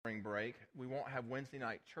spring break. We won't have Wednesday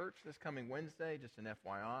night church this coming Wednesday, just an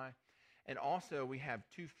FYI. And also, we have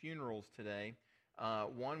two funerals today.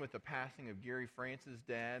 One with the passing of Gary France's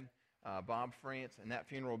dad, Bob France, and that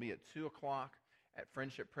funeral will be at 2 o'clock at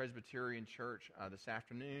Friendship Presbyterian Church this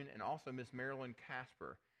afternoon. And also, Miss Marilyn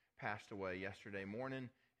Casper passed away yesterday morning,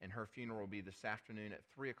 and her funeral will be this afternoon at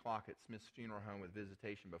 3 o'clock at Smith's Funeral Home with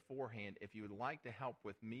visitation beforehand. If you would like to help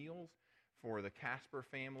with meals for the Casper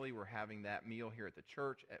family, we're having that meal here at the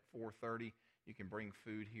church at 4:30. You can bring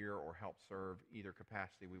food here or help serve either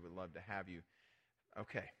capacity. We would love to have you.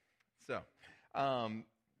 Okay, so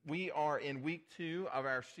we are in week 2 of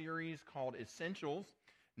our series called Essentials.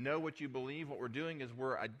 Know what you believe. What we're doing is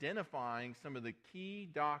we're identifying some of the key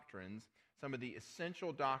doctrines, some of the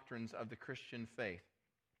essential doctrines of the Christian faith.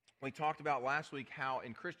 We talked about last week how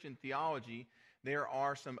in Christian theology there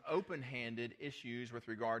are some open-handed issues with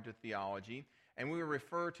regard to theology, and we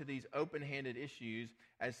refer to these open-handed issues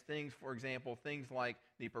as things, for example, things like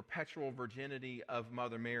the perpetual virginity of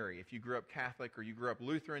Mother Mary. If you grew up Catholic or you grew up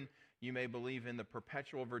Lutheran, you may believe in the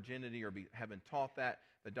perpetual virginity or have been taught that,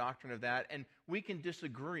 the doctrine of that. And we can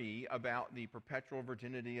disagree about the perpetual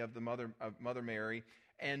virginity of Mother Mary,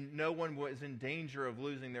 and no one was in danger of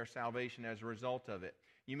losing their salvation as a result of it.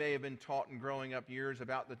 You may have been taught in growing up years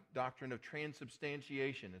about the doctrine of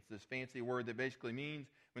transubstantiation. It's this fancy word that basically means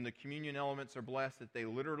when the communion elements are blessed that they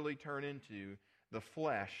literally turn into the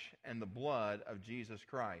flesh and the blood of Jesus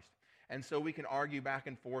Christ. And so we can argue back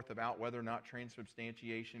and forth about whether or not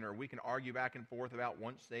transubstantiation, or we can argue back and forth about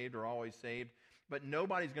once saved or always saved, but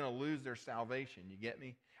nobody's going to lose their salvation, you get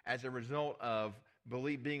me, as a result of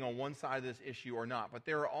being on one side of this issue or not. But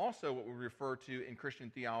there are also what we refer to in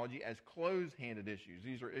Christian theology as closed-handed issues.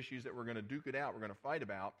 These are issues that we're going to duke it out, we're going to fight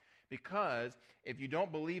about, because if you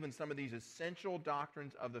don't believe in some of these essential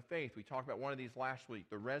doctrines of the faith, we talked about one of these last week,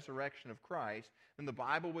 the resurrection of Christ, then the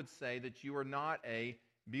Bible would say that you are not a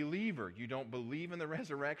believer. You don't believe in the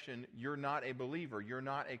resurrection, you're not a believer. You're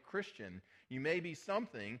not a Christian. You may be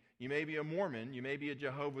something. You may be a Mormon. You may be a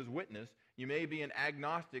Jehovah's Witness. You may be an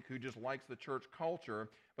agnostic who just likes the church culture,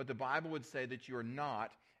 but the Bible would say that you are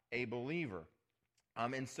not a believer.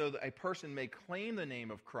 And so a person may claim the name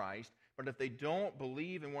of Christ, but if they don't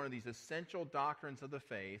believe in one of these essential doctrines of the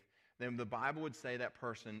faith, then the Bible would say that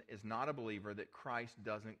person is not a believer, that Christ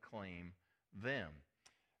doesn't claim them.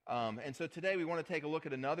 And so today we want to take a look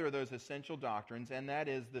at another of those essential doctrines, and that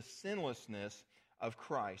is the sinlessness of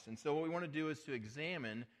Christ. And so what we want to do is to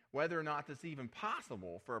examine whether or not it's even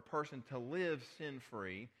possible for a person to live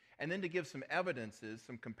sin-free, and then to give some evidences,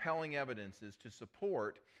 some compelling evidences to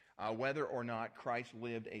support whether or not Christ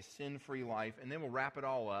lived a sin-free life. And then we'll wrap it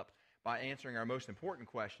all up by answering our most important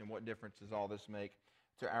question: what difference does all this make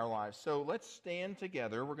to our lives? So let's stand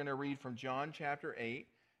together. We're going to read from John chapter 8,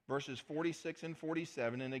 verses 46 and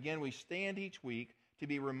 47. And again, we stand each week to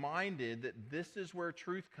be reminded that this is where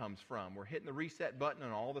truth comes from. We're hitting the reset button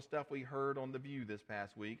on all the stuff we heard on The View this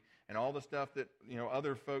past week, and all the stuff that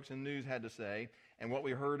other folks in news had to say, and what we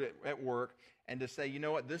heard at work, and to say, you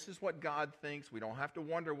know what, this is what God thinks. We don't have to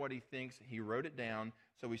wonder what He thinks. He wrote it down.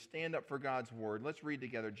 So we stand up for God's Word. Let's read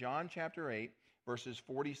together John chapter 8, verses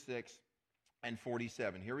 46 and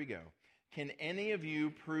 47. Here we go. Can any of you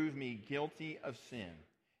prove me guilty of sin?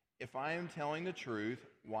 If I am telling the truth,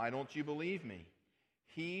 why don't you believe me?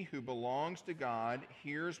 He who belongs to God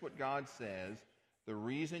hears what God says. The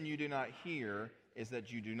reason you do not hear is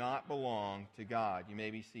that you do not belong to God. You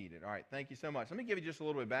may be seated. All right, thank you so much. Let me give you just a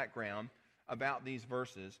little bit of background about these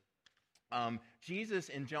verses. Jesus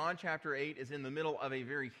in John chapter 8 is in the middle of a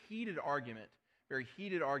very heated argument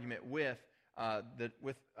with the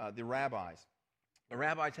rabbis. The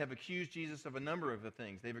rabbis have accused Jesus of a number of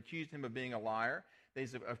things. They've accused Him of being a liar.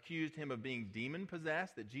 They've accused Him of being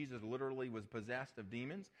demon-possessed, that Jesus literally was possessed of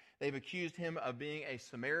demons. They've accused Him of being a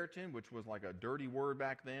Samaritan, which was like a dirty word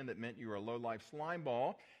back then that meant you were a low-life slime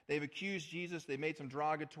ball. They've accused Jesus. They made some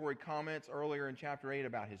derogatory comments earlier in chapter 8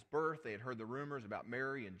 about His birth. They had heard the rumors about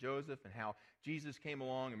Mary and Joseph and how Jesus came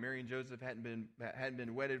along and Mary and Joseph hadn't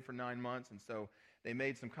been wedded for 9 months, and so they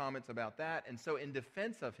made some comments about that. And so in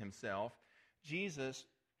defense of Himself, Jesus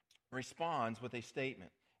responds with a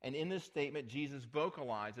statement. And in this statement, Jesus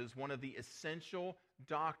vocalizes one of the essential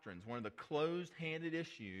doctrines, one of the closed-handed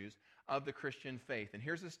issues of the Christian faith. And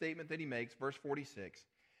here's the statement that He makes, verse 46.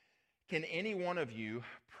 Can any one of you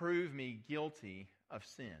prove me guilty of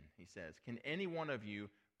sin? He says. Can any one of you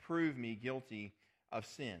prove me guilty of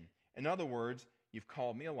sin? In other words, you've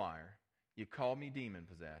called me a liar. You've called me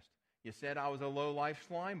demon-possessed. You said I was a low-life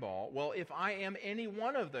slime ball. Well, if I am any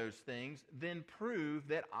one of those things, then prove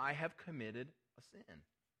that I have committed a sin.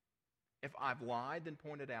 If I've lied, then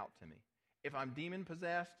point it out to me. If I'm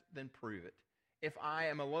demon-possessed, then prove it. If I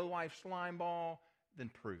am a low-life slime ball, then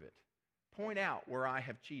prove it. Point out where I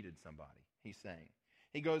have cheated somebody, he's saying.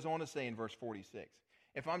 He goes on to say in verse 46,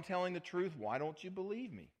 if I'm telling the truth, why don't you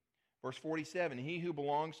believe me? Verse 47, he who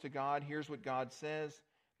belongs to God hears what God says.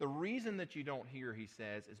 The reason that you don't hear, he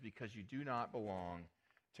says, is because you do not belong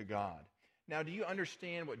to God. Now, do you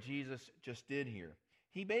understand what Jesus just did here?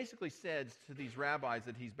 He basically says to these rabbis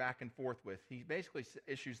that he's back and forth with, he basically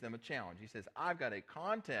issues them a challenge. He says, I've got a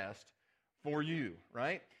contest for you,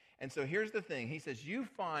 right? And so here's the thing. He says, you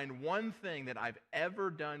find one thing that I've ever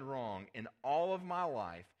done wrong in all of my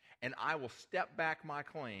life, and I will step back my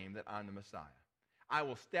claim that I'm the Messiah. I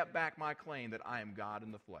will step back my claim that I am God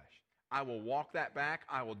in the flesh. I will walk that back.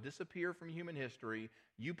 I will disappear from human history.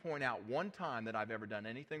 You point out one time that I've ever done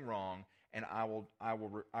anything wrong, and I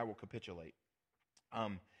will capitulate.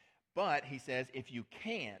 But he says, if you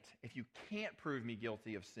can't prove me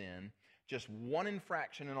guilty of sin, just one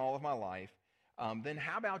infraction in all of my life, then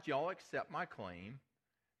how about y'all accept my claim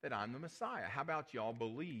that I'm the Messiah? How about y'all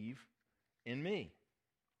believe in me?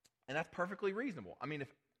 And that's perfectly reasonable. I mean,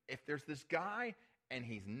 if there's this guy and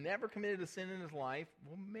he's never committed a sin in his life,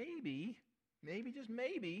 well, maybe, just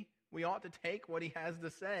maybe, we ought to take what he has to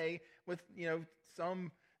say with,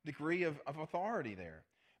 some degree of authority there.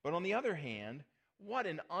 But on the other hand, what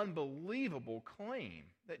an unbelievable claim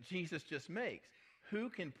that Jesus just makes. Who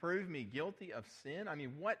can prove me guilty of sin? I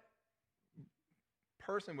mean, what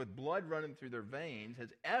person with blood running through their veins has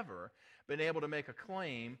ever been able to make a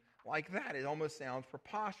claim like that? It almost sounds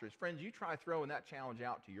preposterous. Friends, you try throwing that challenge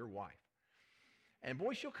out to your wife. And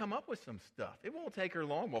boy, she'll come up with some stuff. It won't take her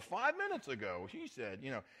long. Well, 5 minutes ago, she said,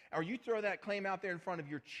 or you throw that claim out there in front of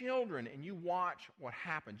your children and you watch what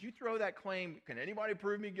happens. You throw that claim, can anybody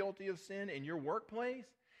prove me guilty of sin in your workplace?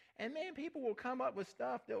 And man, people will come up with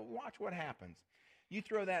stuff. They'll watch what happens. You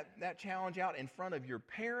throw that challenge out in front of your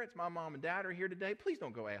parents. My mom and dad are here today. Please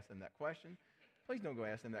don't go ask them that question. Please don't go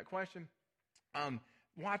ask them that question.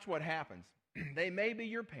 Watch what happens. They may be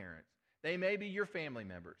your parents. They may be your family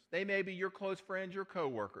members. They may be your close friends, your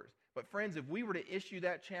coworkers. But friends, if we were to issue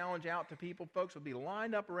that challenge out to people, folks would be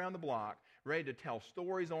lined up around the block, ready to tell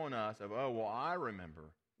stories on us of, oh, well, I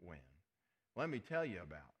remember when. Let me tell you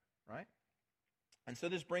about, right? And so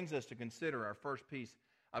this brings us to consider our first piece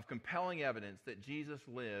of compelling evidence that Jesus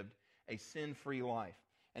lived a sin-free life.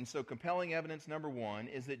 And so compelling evidence number one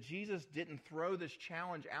is that Jesus didn't throw this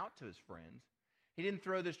challenge out to his friends. He didn't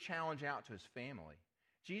throw this challenge out to his family.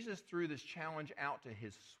 Jesus threw this challenge out to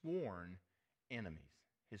his sworn enemies.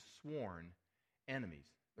 His sworn enemies,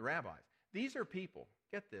 the rabbis. These are people,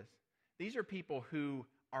 get this, these are people who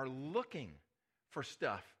are looking for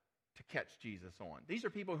stuff to catch Jesus on. These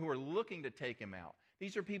are people who are looking to take him out.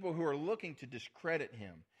 These are people who are looking to discredit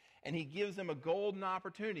him. And he gives them a golden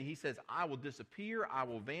opportunity. He says, I will disappear, I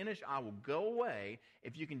will vanish, I will go away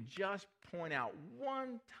if you can just point out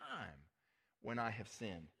one time when I have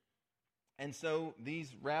sinned. And so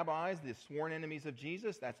these rabbis, the sworn enemies of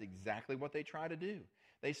Jesus, that's exactly what they try to do.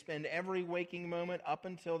 They spend every waking moment up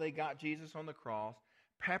until they got Jesus on the cross,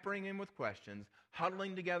 peppering him with questions,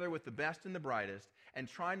 huddling together with the best and the brightest, and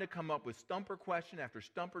trying to come up with stumper question after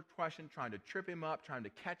stumper question, trying to trip him up, trying to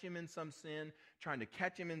catch him in some sin, trying to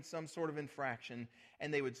catch him in some sort of infraction.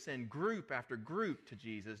 And they would send group after group to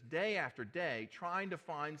Jesus day after day, trying to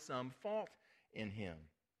find some fault in him.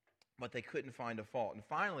 But they couldn't find a fault. And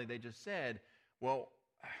finally, they just said, well,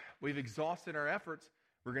 we've exhausted our efforts.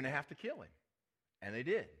 We're going to have to kill him. And they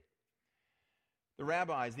did. The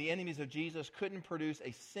rabbis, the enemies of Jesus, couldn't produce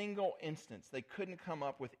a single instance. They couldn't come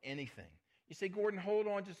up with anything. You say, Gordon, hold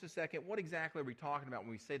on just a second. What exactly are we talking about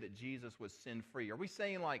when we say that Jesus was sin-free? Are we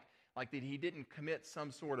saying like that he didn't commit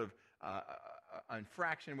some sort of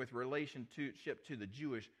infraction with relationship to the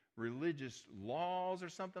Jewish religious laws or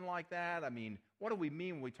something like that? I mean, what do we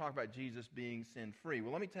mean when we talk about Jesus being sin-free?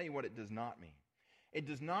 Well, let me tell you what it does not mean. It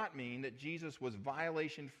does not mean that Jesus was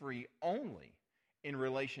violation-free only in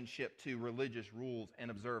relationship to religious rules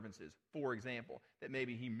and observances. For example, that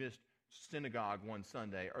maybe he missed synagogue one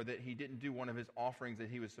Sunday, or that he didn't do one of his offerings that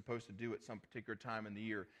he was supposed to do at some particular time in the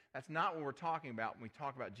year. That's not what we're talking about when we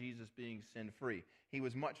talk about Jesus being sin-free. He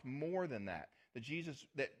was much more than that.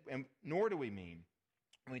 And nor do we mean,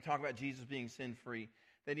 when we talk about Jesus being sin-free,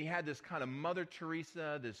 that he had this kind of Mother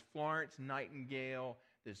Teresa, this Florence Nightingale,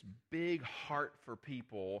 this big heart for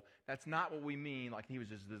people. That's not what we mean. Like he was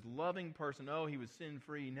just this loving person. Oh, he was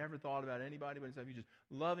sin-free. He never thought about anybody but himself. He was just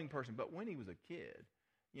a loving person. But when he was a kid,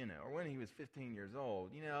 or when he was 15 years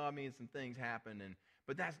old, some things happened.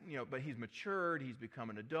 But he's matured. He's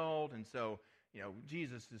become an adult. And so,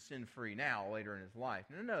 Jesus is sin-free now later in his life.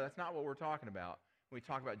 No, that's not what we're talking about when we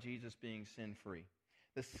talk about Jesus being sin-free.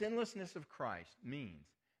 The sinlessness of Christ means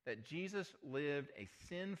that Jesus lived a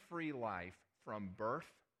sin-free life from birth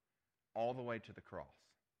all the way to the cross.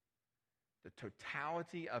 The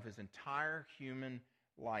totality of his entire human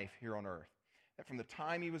life here on earth. That from the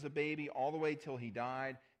time he was a baby all the way till he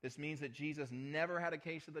died, this means that Jesus never had a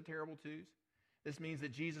case of the terrible twos. This means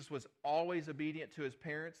that Jesus was always obedient to his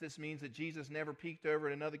parents. This means that Jesus never peeked over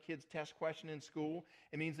at another kid's test question in school.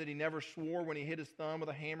 It means that he never swore when he hit his thumb with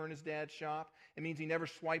a hammer in his dad's shop. It means he never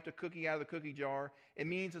swiped a cookie out of the cookie jar. It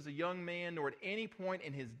means as a young man nor at any point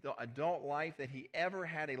in his adult life that he ever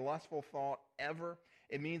had a lustful thought ever.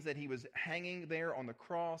 It means that he was hanging there on the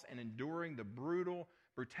cross and enduring the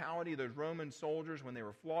brutality of those Roman soldiers when they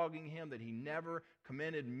were flogging him, that he never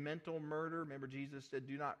committed mental murder. Remember, Jesus said,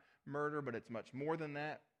 do not murder, but it's much more than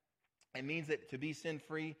that. It means that to be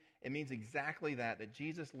sin-free, it means exactly that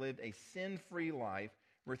Jesus lived a sin-free life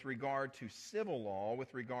with regard to civil law,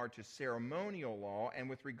 with regard to ceremonial law, and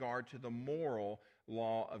with regard to the moral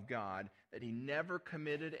law of God, that he never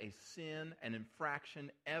committed a sin, an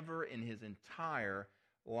infraction ever in his entire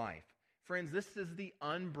life. Friends, this is the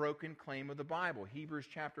unbroken claim of the Bible. Hebrews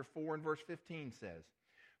chapter 4 and verse 15 says,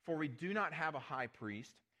 "For we do not have a high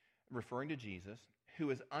priest," referring to Jesus,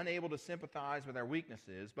 "who is unable to sympathize with our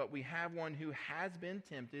weaknesses, but we have one who has been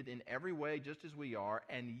tempted in every way just as we are,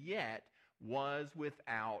 and yet was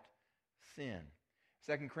without sin."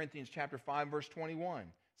 2 Corinthians chapter 5 verse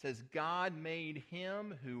 21 says, "God made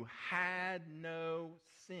him who had no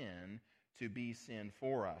sin to be sin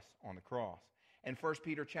for us" on the cross. And 1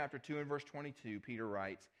 Peter chapter 2 and verse 22, Peter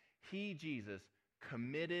writes, "He, Jesus,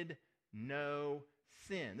 committed no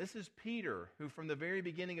sin." This is Peter, who from the very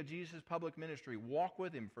beginning of Jesus' public ministry walked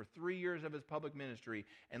with him for 3 years of his public ministry,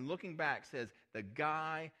 and looking back says, the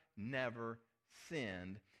guy never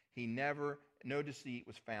sinned. No deceit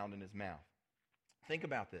was found in his mouth. Think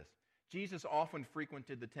about this. Jesus often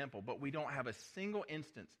frequented the temple, but we don't have a single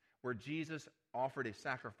instance where Jesus offered a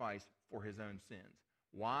sacrifice for his own sins.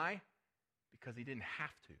 Why? Because he didn't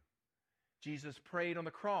have to. Jesus prayed on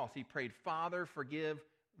the cross. He prayed, "Father, forgive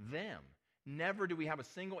them." Never do we have a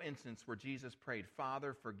single instance where Jesus prayed,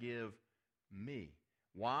 "Father, forgive me."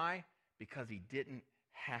 Why? Because he didn't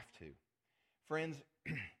have to. Friends,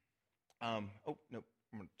 I'm going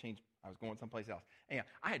to change. I was going someplace else. Anyhow,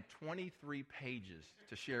 I had 23 pages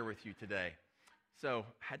to share with you today. So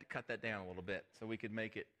I had to cut that down a little bit so we could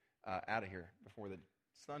make it out of here before the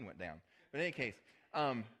sun went down. But in any case,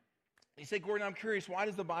 you say, "Gordon, I'm curious, why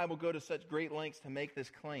does the Bible go to such great lengths to make this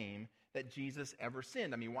claim that Jesus ever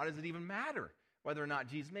sinned? I mean, why does it even matter whether or not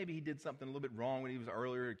Jesus, maybe he did something a little bit wrong when he was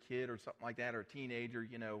earlier a kid or something like that, or a teenager,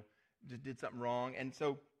 just did something wrong." And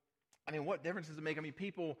so, I mean, what difference does it make? I mean,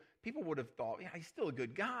 people would have thought, yeah, he's still a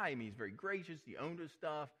good guy. I mean, he's very gracious. He owned his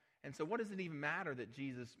stuff. And so what does it even matter that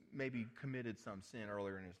Jesus maybe committed some sin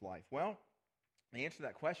earlier in his life? Well, the answer to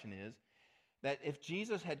that question is that if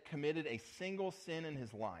Jesus had committed a single sin in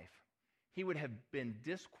his life, he would have been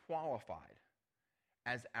disqualified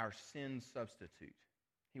as our sin substitute.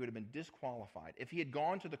 He would have been disqualified. If he had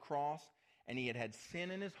gone to the cross and he had had sin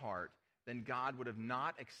in his heart, then God would have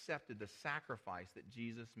not accepted the sacrifice that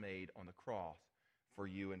Jesus made on the cross for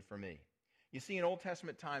you and for me. You see, in Old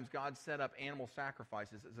Testament times, God set up animal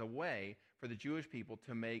sacrifices as a way for the Jewish people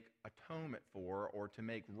to make atonement for, or to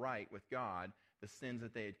make right with God, the sins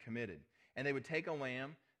that they had committed. And they would take a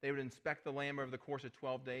lamb. They would inspect the lamb over the course of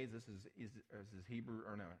 12 days. This is Hebrew,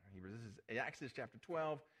 or no, Hebrew. This is Exodus chapter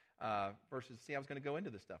 12, verses. See, I was going to go into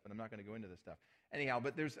this stuff, but I'm not going to go into this stuff. Anyhow,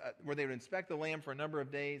 but there's where they would inspect the lamb for a number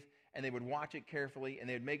of days, and they would watch it carefully, and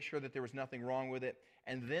they would make sure that there was nothing wrong with it.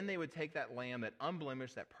 And then they would take that lamb, that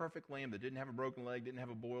unblemished, that perfect lamb that didn't have a broken leg, didn't have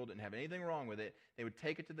a boil, didn't have anything wrong with it. They would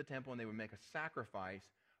take it to the temple, and they would make a sacrifice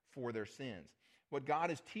for their sins. What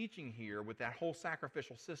God is teaching here with that whole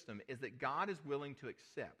sacrificial system is that God is willing to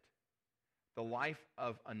accept the life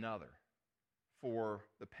of another for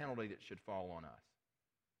the penalty that should fall on us.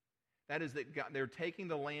 That is that they're taking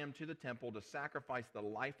the lamb to the temple to sacrifice the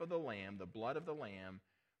life of the lamb, the blood of the lamb,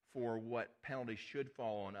 for what penalty should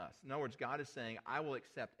fall on us. In other words, God is saying, I will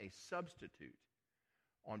accept a substitute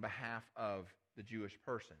on behalf of the Jewish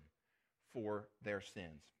person for their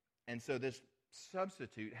sins. And so this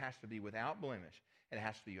substitute has to be without blemish. It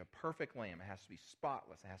has to be a perfect lamb. It has to be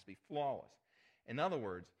spotless. It has to be flawless. In other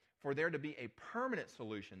words, for there to be a permanent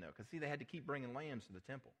solution, though, because see, they had to keep bringing lambs to the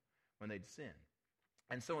temple when they'd sin.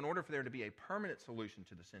 And so in order for there to be a permanent solution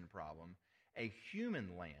to the sin problem, a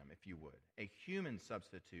human lamb, if you would, a human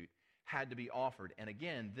substitute had to be offered. And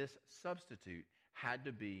again, this substitute had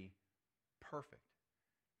to be perfect.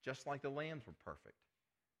 Just like the lambs were perfect,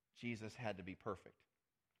 Jesus had to be perfect.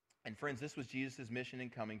 And friends, this was Jesus' mission in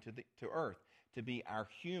coming to earth, to be our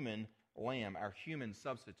human lamb, our human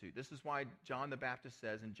substitute. This is why John the Baptist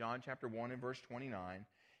says in John chapter 1 and verse 29,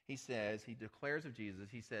 he declares of Jesus,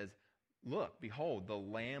 he says, look, behold, the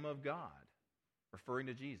Lamb of God, referring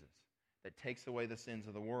to Jesus, that takes away the sins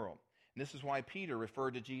of the world. And this is why Peter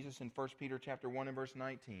referred to Jesus in 1 Peter chapter 1 and verse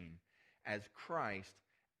 19 as Christ,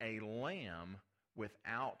 a lamb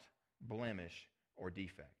without blemish or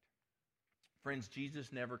defect. Friends,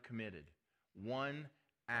 Jesus never committed one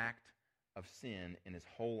act of sin in his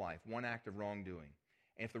whole life, one act of wrongdoing.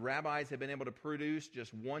 And if the rabbis had been able to produce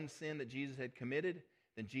just one sin that Jesus had committed,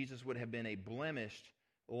 then Jesus would have been a blemished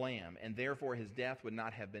lamb, and therefore his death would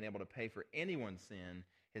not have been able to pay for anyone's sin.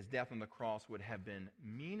 His death on the cross would have been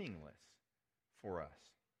meaningless for us.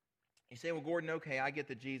 You say, well, Gordon, okay, I get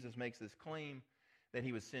that Jesus makes this claim that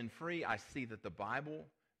he was sin-free. I see that the Bible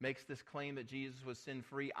makes this claim that Jesus was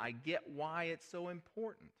sin-free. I get why it's so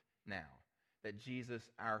important now that Jesus,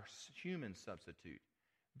 our human substitute,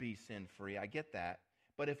 be sin-free. I get that.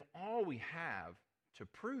 But if all we have to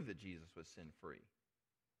prove that Jesus was sin-free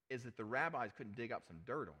is that the rabbis couldn't dig up some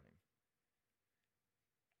dirt on him,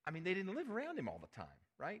 I mean, they didn't live around him all the time,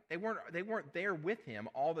 right? They weren't there with him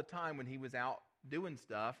all the time when he was out doing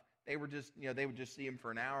stuff. They were just, they would just see him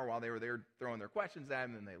for an hour while they were there throwing their questions at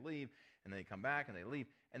him, and they leave, and they come back, and they leave.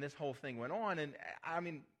 And this whole thing went on, and I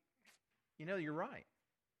mean, you're right.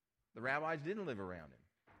 The rabbis didn't live around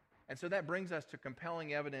him. And so that brings us to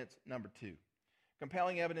compelling evidence number 2.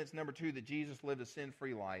 Compelling evidence number 2 that Jesus lived a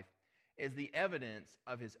sin-free life is the evidence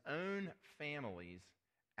of his own family's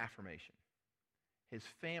affirmation. His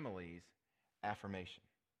family's affirmation.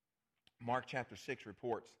 Mark chapter 6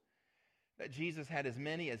 reports that Jesus had as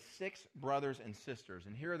many as 6 brothers and sisters.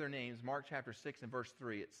 And here are their names. Mark chapter 6 and verse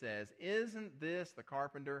 3, it says, "Isn't this the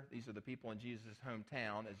carpenter?" These are the people in Jesus'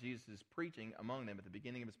 hometown as Jesus is preaching among them at the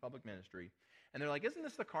beginning of his public ministry. And they're like, "Isn't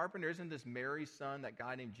this the carpenter? Isn't this Mary's son, that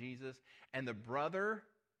guy named Jesus? And the brother,"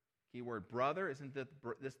 keyword brother, "isn't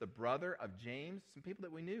this the brother of James?" Some people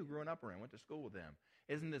that we knew growing up around, went to school with them.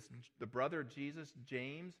 "Isn't this the brother of Jesus,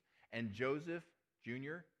 James, and Joseph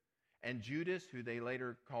Jr., and Judas," who they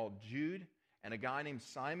later called Jude, "and a guy named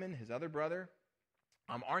Simon, his other brother?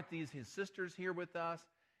 Aren't these his sisters here with us?"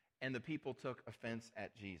 And the people took offense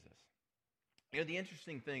at Jesus. The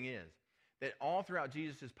interesting thing is that all throughout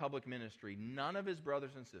Jesus' public ministry, none of his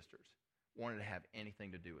brothers and sisters wanted to have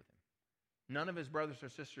anything to do with him. None of his brothers or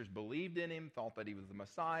sisters believed in him, thought that he was the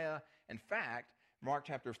Messiah. In fact, Mark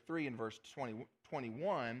chapter 3 and verse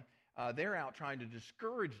 21, they're out trying to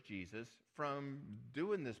discourage Jesus from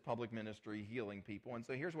doing this public ministry, healing people. And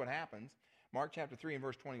so here's what happens. Mark chapter 3 and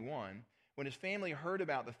verse 21, when his family heard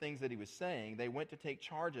about the things that he was saying, they went to take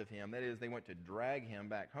charge of him. That is, they went to drag him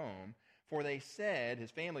back home. For they said, his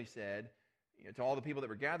family said, to all the people that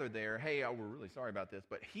were gathered there, "Hey, we're really sorry about this,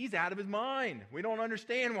 but he's out of his mind. We don't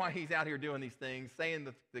understand why he's out here doing these things, saying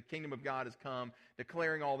that the kingdom of God has come,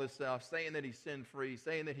 declaring all this stuff, saying that he's sin-free,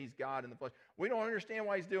 saying that he's God in the flesh. We don't understand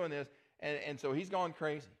why he's doing this, and so he's gone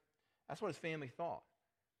crazy." That's what his family thought.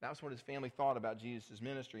 That's what his family thought about Jesus'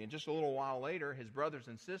 ministry. And just a little while later, his brothers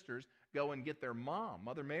and sisters go and get their mom,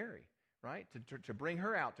 Mother Mary, right, to bring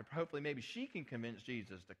her out, to hopefully maybe she can convince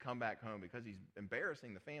Jesus to come back home because he's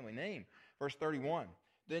embarrassing the family name. Verse 31,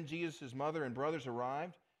 "Then Jesus' mother and brothers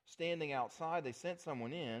arrived. Standing outside, they sent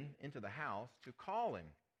someone into the house to call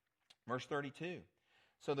him." Verse 32,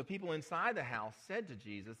 "So the people inside the house said to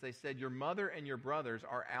Jesus," they said, "Your mother and your brothers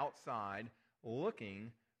are outside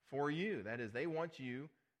looking for you." That is, they want you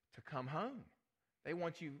to come home. They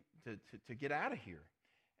want you to get out of here.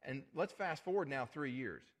 And let's fast forward now 3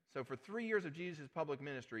 years. So for 3 years of Jesus' public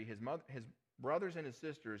ministry, his brothers and his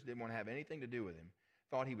sisters didn't want to have anything to do with him.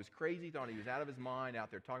 Thought he was crazy, thought he was out of his mind,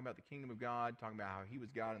 out there talking about the kingdom of God, talking about how he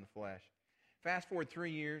was God in the flesh. Fast forward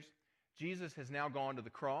 3 years, Jesus has now gone to the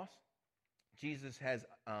cross. Jesus has,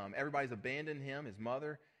 everybody's abandoned him. His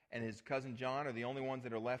mother and his cousin John are the only ones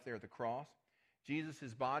that are left there at the cross.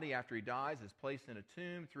 Jesus' body, after he dies, is placed in a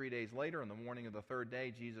tomb. 3 days later, on the morning of the 3rd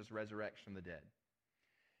day, Jesus resurrects from the dead.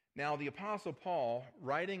 Now, the Apostle Paul,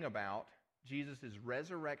 writing about Jesus'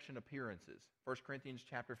 resurrection appearances, 1 Corinthians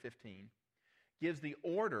chapter 15, gives the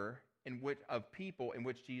order of people in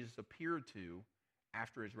which Jesus appeared to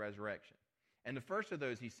after his resurrection. And the first of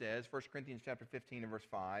those, he says, 1 Corinthians chapter 15 and verse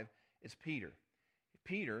 5, is Peter.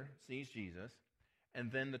 Peter sees Jesus,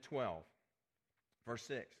 and then the 12. Verse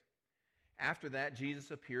 6. After that, Jesus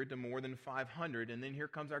appeared to more than 500, and then here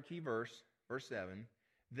comes our key verse, verse 7.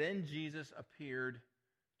 Then Jesus appeared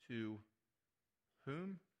to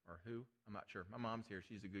whom or who? I'm not sure. My mom's here.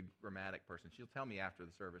 She's a good grammatic person. She'll tell me after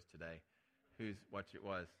the service today what it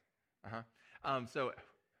was. So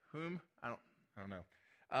Whom? I don't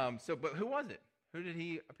know. But who was it? Who did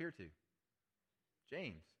he appear to?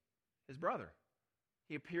 James, his brother.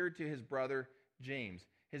 He appeared to his brother James,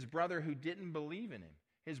 his brother who didn't believe in him,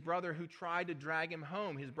 his brother who tried to drag him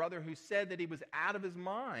home, his brother who said that he was out of his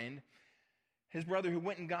mind, his brother who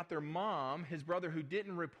went and got their mom, his brother who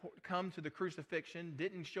didn't come to the crucifixion,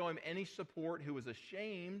 didn't show him any support, who was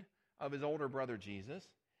ashamed of his older brother Jesus.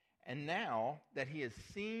 And now that he has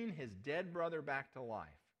seen his dead brother back to life,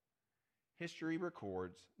 history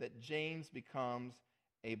records that James becomes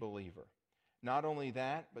a believer. Not only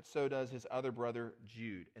that, but so does his other brother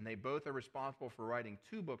Jude. And they both are responsible for writing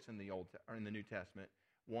two books in the New Testament.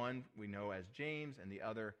 One we know as James, and the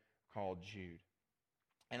other called Jude.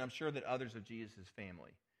 And I'm sure that others of Jesus'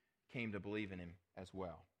 family came to believe in him as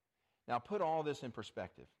well. Now put all this in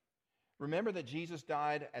perspective. Remember that Jesus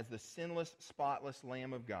died as the sinless, spotless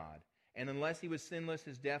Lamb of God. And unless he was sinless,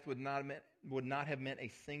 his death would not have meant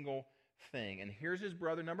a single thing. And here's his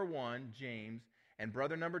brother number one, James, and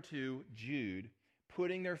brother number two, Jude,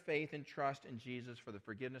 putting their faith and trust in Jesus for the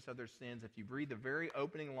forgiveness of their sins. If you read the very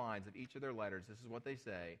opening lines of each of their letters, this is what they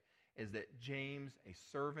say, is that James, a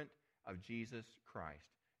servant of Jesus Christ.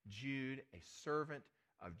 Jude, a servant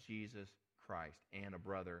of Jesus Christ, and a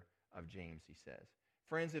brother of James, he says.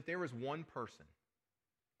 Friends, if there was one person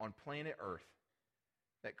on planet Earth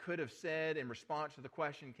that could have said in response to the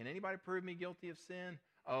question, can anybody prove me guilty of sin?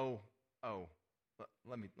 Let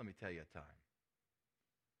me tell you a time.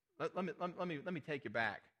 Let me take you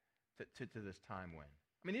back to this time when.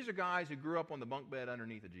 I mean, these are guys who grew up on the bunk bed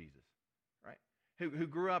underneath of Jesus, right? Who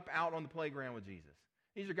grew up out on the playground with Jesus.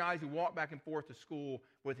 These are guys who walked back and forth to school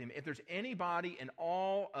with him. If there's anybody in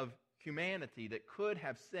all of humanity that could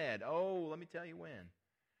have said, let me tell you when,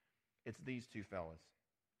 it's these two fellas.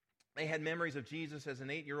 They had memories of Jesus as an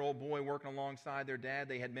 8-year-old boy working alongside their dad.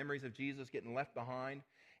 They had memories of Jesus getting left behind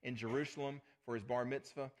in Jerusalem for his bar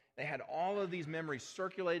mitzvah. They had all of these memories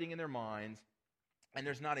circulating in their minds, and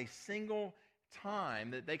there's not a single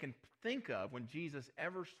time that they can think of when Jesus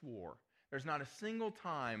ever swore. There's not a single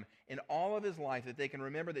time in all of his life that they can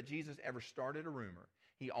remember that Jesus ever started a rumor.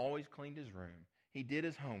 He always cleaned his room. He did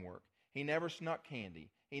his homework. He never snuck candy.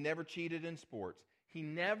 He never cheated in sports. He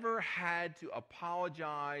never had to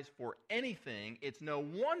apologize for anything. It's no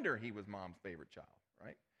wonder he was mom's favorite child,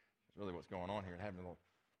 right? That's really what's going on here. Having a little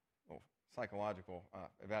psychological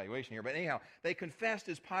evaluation here. But anyhow, they confessed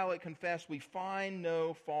as Pilate confessed, we find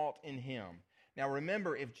no fault in him. Now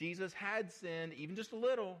remember, if Jesus had sinned even just a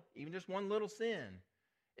little, even just one little sin,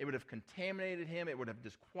 it would have contaminated him. It would have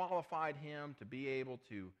disqualified him to be able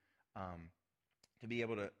to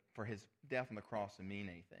for his death on the cross to mean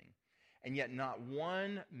anything. And yet not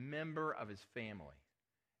one member of his family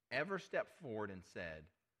ever stepped forward and said,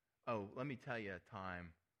 let me tell you a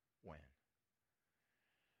time when.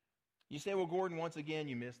 You say, well, Gordon, once again,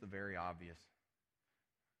 you missed the very obvious.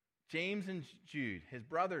 James and Jude, his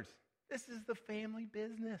brothers, this is the family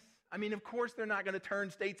business. I mean, of course they're not going to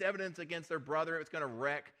turn state's evidence against their brother. It's going to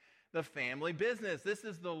wreck the family business. This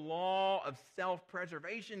is the law of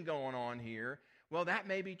self-preservation going on here. Well, that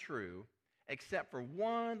may be true, except for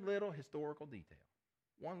one little historical detail.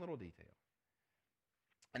 One little detail.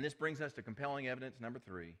 And this brings us to compelling evidence number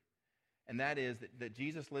 3, and that is that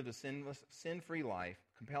Jesus lived a sinless, sin-free life.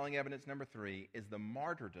 Compelling evidence number 3 is the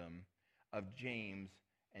martyrdom of James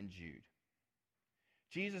and Jude.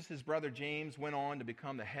 Jesus, his brother James, went on to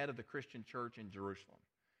become the head of the Christian church in Jerusalem.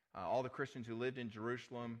 All the Christians who lived in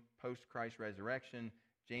Jerusalem post-Christ's resurrection,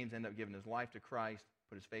 James ended up giving his life to Christ,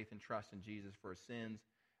 put his faith and trust in Jesus for his sins,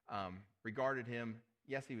 regarded him,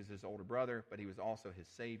 yes, he was his older brother, but he was also his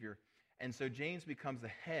Savior. And so James becomes the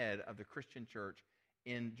head of the Christian church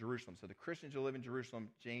in Jerusalem. So the Christians who live in Jerusalem,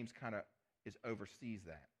 James kind of oversees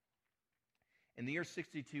that. In the year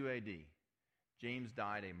 62 AD, James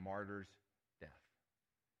died a martyr's death.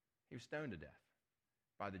 He was stoned to death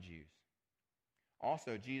by the Jews.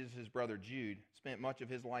 Also, Jesus' brother Jude spent much of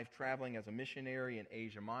his life traveling as a missionary in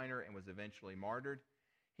Asia Minor and was eventually martyred.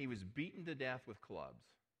 He was beaten to death with clubs.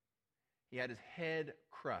 He had his head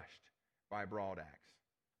crushed by a broad axe.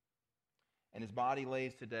 And his body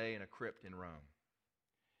lays today in a crypt in Rome.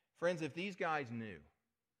 Friends, if these guys knew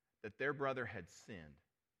that their brother had sinned,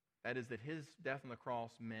 that is, that his death on the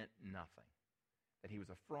cross meant nothing, that he was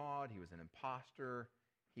a fraud, he was an imposter,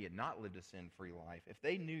 he had not lived a sin-free life, if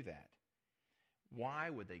they knew that, why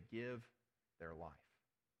would they give their life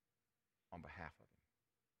on behalf of him?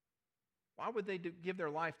 Why would they give their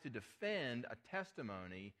life to defend a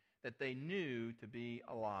testimony that they knew to be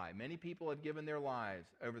a lie? Many people have given their lives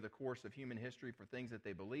over the course of human history for things that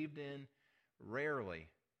they believed in. Rarely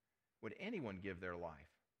would anyone give their life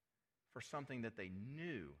for something that they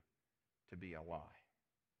knew to be a lie.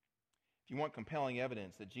 If you want compelling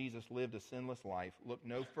evidence that Jesus lived a sinless life, look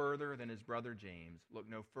no further than his brother James. Look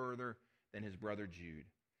no further than his brother Jude,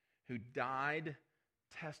 who died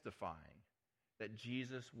testifying that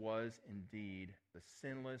Jesus was indeed the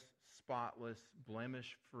sinless, spotless,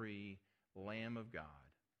 blemish-free Lamb of God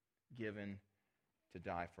given to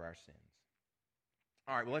die for our sins.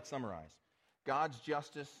 All right, well, let's summarize. God's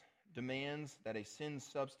justice demands that a sin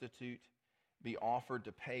substitute be offered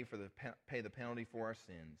to pay the penalty for our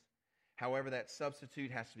sins. However, that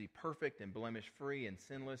substitute has to be perfect and blemish-free and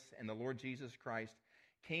sinless, and the Lord Jesus Christ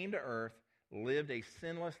came to earth, lived a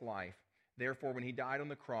sinless life. Therefore, when he died on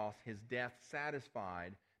the cross, his death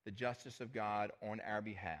satisfied the justice of God on our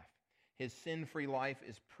behalf. His sin-free life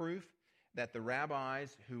is proof that the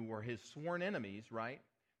rabbis who were his sworn enemies, right?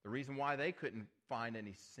 The reason why they couldn't find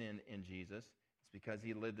any sin in Jesus is because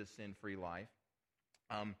he lived a sin-free life.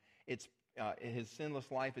 His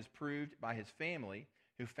sinless life is proved by his family,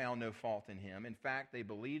 who found no fault in him. In fact, they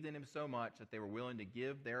believed in him so much that they were willing to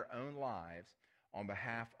give their own lives on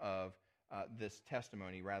behalf of this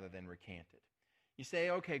testimony rather than recant it. You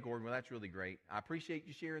say, okay, Gordon, well, that's really great. I appreciate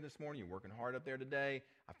you sharing this morning. You're working hard up there today.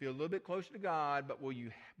 I feel a little bit closer to God, but will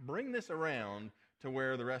you bring this around to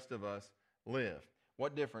where the rest of us live?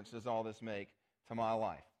 What difference does all this make to my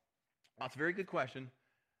life? Well, that's a very good question.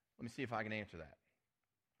 Let me see if I can answer that.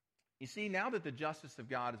 You see, now that the justice of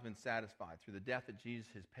God has been satisfied through the death that Jesus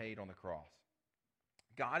has paid on the cross,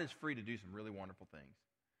 God is free to do some really wonderful things.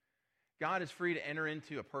 God is free to enter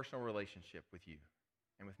into a personal relationship with you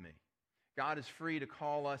and with me. God is free to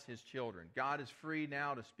call us his children. God is free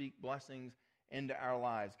now to speak blessings into our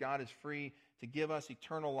lives. God is free to give us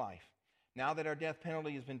eternal life. Now that our death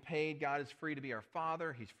penalty has been paid, God is free to be our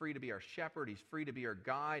Father. He's free to be our shepherd. He's free to be our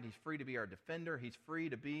guide. He's free to be our defender. He's free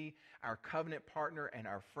to be our covenant partner and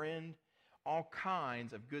our friend. All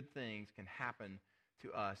kinds of good things can happen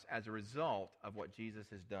to us as a result of what Jesus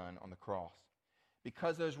has done on the cross.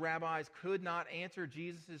 Because those rabbis could not answer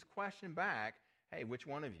Jesus' question back, hey, which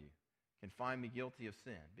one of you can find me guilty of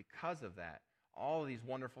sin? Because of that, all of these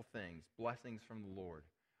wonderful things, blessings from the Lord,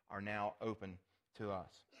 are now open to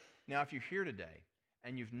us. Now, if you're here today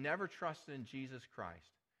and you've never trusted in Jesus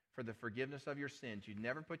Christ for the forgiveness of your sins, you've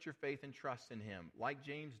never put your faith and trust in him, like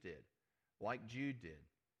James did, like Jude did,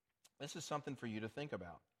 this is something for you to think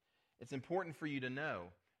about. It's important for you to know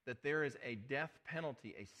that there is a death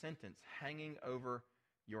penalty, a sentence hanging over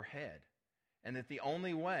your head, and that the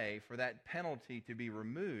only way for that penalty to be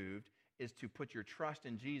removed is to put your trust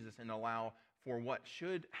in Jesus and allow for what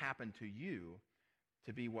should happen to you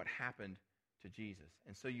to be what happened to Jesus.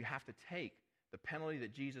 And so you have to take the penalty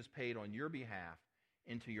that Jesus paid on your behalf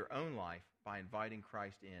into your own life by inviting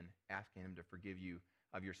Christ in, asking him to forgive you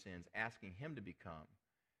of your sins, asking him to become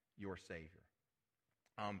your Savior.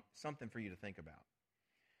 Something for you to think about.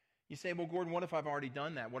 You say, well, Gordon, what if I've already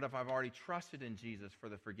done that? What if I've already trusted in Jesus for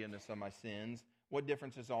the forgiveness of my sins? What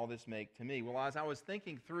difference does all this make to me? Well, as I was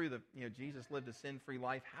thinking through Jesus lived a sin-free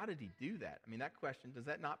life, how did he do that? I mean, that question, does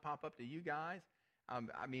that not pop up to you guys? I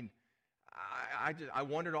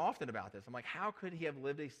wondered often about this. I'm like, how could he have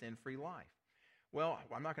lived a sin-free life? Well,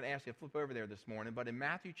 I'm not going to ask you to flip over there this morning, but in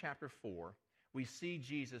Matthew chapter 4, we see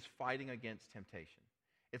Jesus fighting against temptation.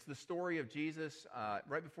 It's the story of Jesus.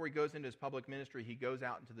 Right before he goes into his public ministry, he goes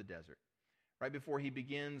out into the desert. Right before he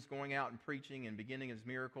begins going out and preaching and beginning his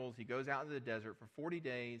miracles, he goes out into the desert for 40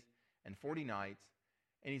 days and 40 nights,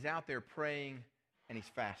 and he's out there praying and he's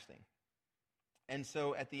fasting. And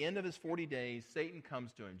so at the end of his 40 days, Satan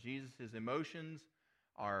comes to him. Jesus' emotions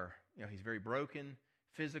are, he's very broken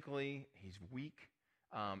physically. He's weak.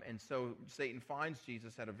 And so Satan finds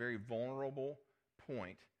Jesus at a very vulnerable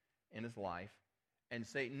point in his life. And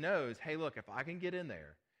Satan knows, hey, look, if I can get in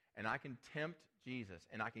there and I can tempt Jesus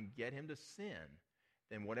and I can get him to sin,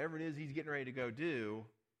 then whatever it is he's getting ready to go do,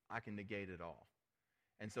 I can negate it all.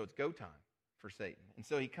 And so it's go time for Satan. And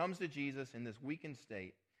so he comes to Jesus in this weakened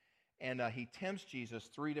state, and he tempts Jesus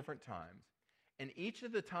 3 different times. And each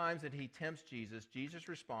of the times that he tempts Jesus, Jesus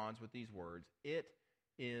responds with these words, "It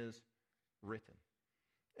is written."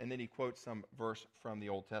 And then he quotes some verse from the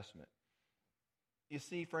Old Testament. You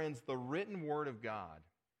see, friends, the written word of God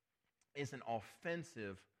is an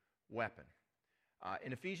offensive weapon.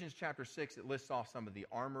 In Ephesians chapter 6, it lists off some of the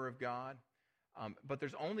armor of God, but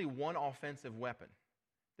there's only one offensive weapon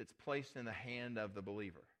that's placed in the hand of the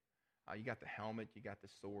believer. You got the helmet, you got the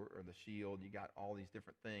sword or the shield, you got all these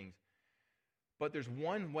different things. But there's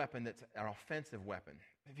one weapon that's an offensive weapon.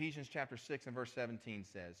 Ephesians chapter 6 and verse 17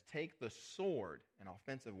 says, "Take the sword," an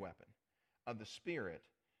offensive weapon, "of the Spirit,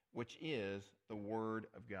 which is the word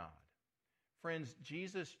of God." Friends,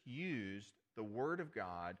 Jesus used the Word of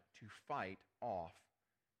God to fight off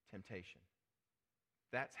temptation.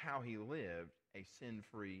 That's how he lived a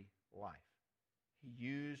sin-free life. He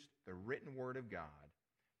used the written Word of God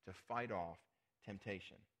to fight off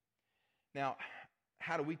temptation. Now,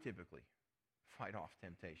 how do we typically fight off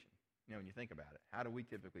temptation? You know, when you think about it, how do we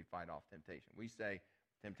typically fight off temptation? We say,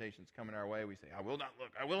 temptation's coming our way. We say, I will not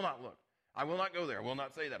look. I will not look. I will not go there. I will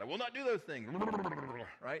not say that. I will not do those things.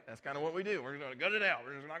 Right? That's kind of what we do. We're going to gut it out.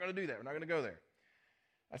 We're just not going to do that. We're not going to go there.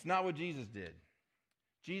 That's not what Jesus did.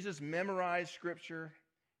 Jesus memorized Scripture.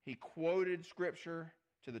 He quoted Scripture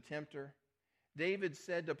to the tempter. David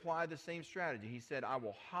said to apply the same strategy. He said, I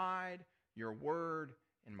will hide your word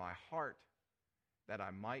in my heart that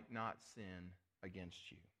I might not sin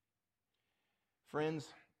against you. Friends,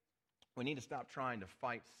 we need to stop trying to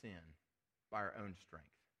fight sin by our own strength.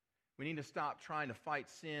 We need to stop trying to fight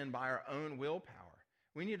sin by our own willpower.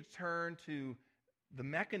 We need to turn to the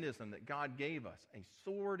mechanism that God gave us, a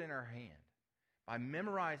sword in our hand, by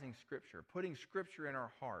memorizing Scripture, putting Scripture in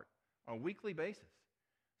our heart on a weekly basis,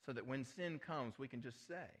 so that when sin comes, we can just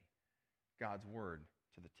say God's word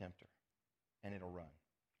to the tempter, and it'll run.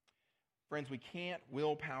 Friends, we can't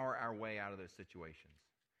willpower our way out of those situations.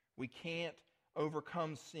 We can't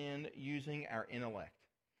overcome sin using our intellect.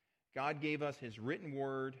 God gave us his written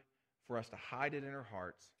word for us to hide it in our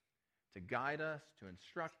hearts, to guide us, to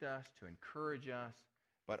instruct us, to encourage us,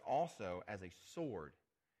 but also as a sword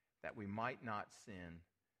that we might not sin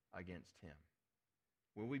against him.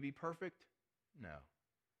 Will we be perfect? No.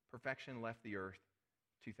 Perfection left the earth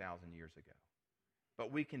 2,000 years ago.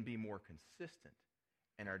 But we can be more consistent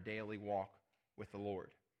in our daily walk with the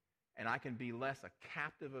Lord. And I can be less a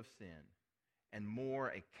captive of sin and more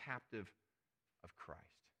a captive of Christ.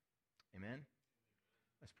 Amen?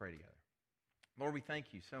 Let's pray together. Lord, we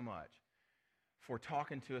thank you so much for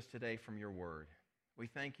talking to us today from your word. We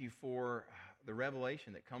thank you for the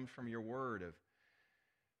revelation that comes from your word of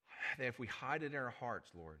that if we hide it in our hearts,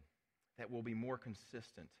 Lord, that we'll be more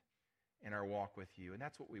consistent in our walk with you. And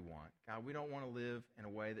that's what we want. God, we don't want to live in a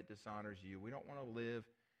way that dishonors you. We don't want to live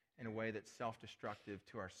in a way that's self-destructive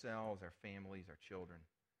to ourselves, our families, our children.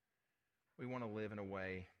 We want to live in a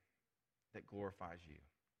way that glorifies you.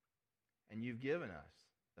 And you've given us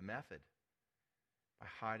the method by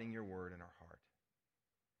hiding your word in our heart.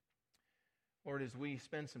 Lord, as we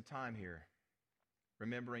spend some time here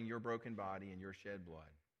remembering your broken body and your shed blood,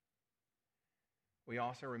 we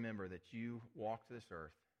also remember that you walked this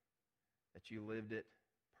earth, that you lived it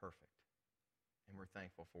perfect, and we're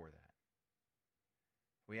thankful for that.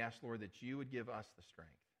 We ask, Lord, that you would give us the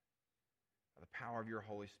strength, by the power of your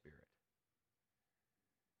Holy Spirit,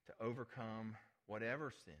 to overcome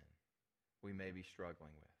whatever sin we may be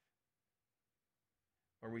struggling with.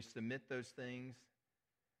 Where we submit those things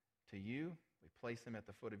to you, we place them at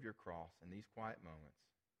the foot of your cross in these quiet moments.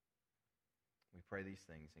 We pray these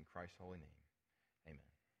things in Christ's holy name. Amen.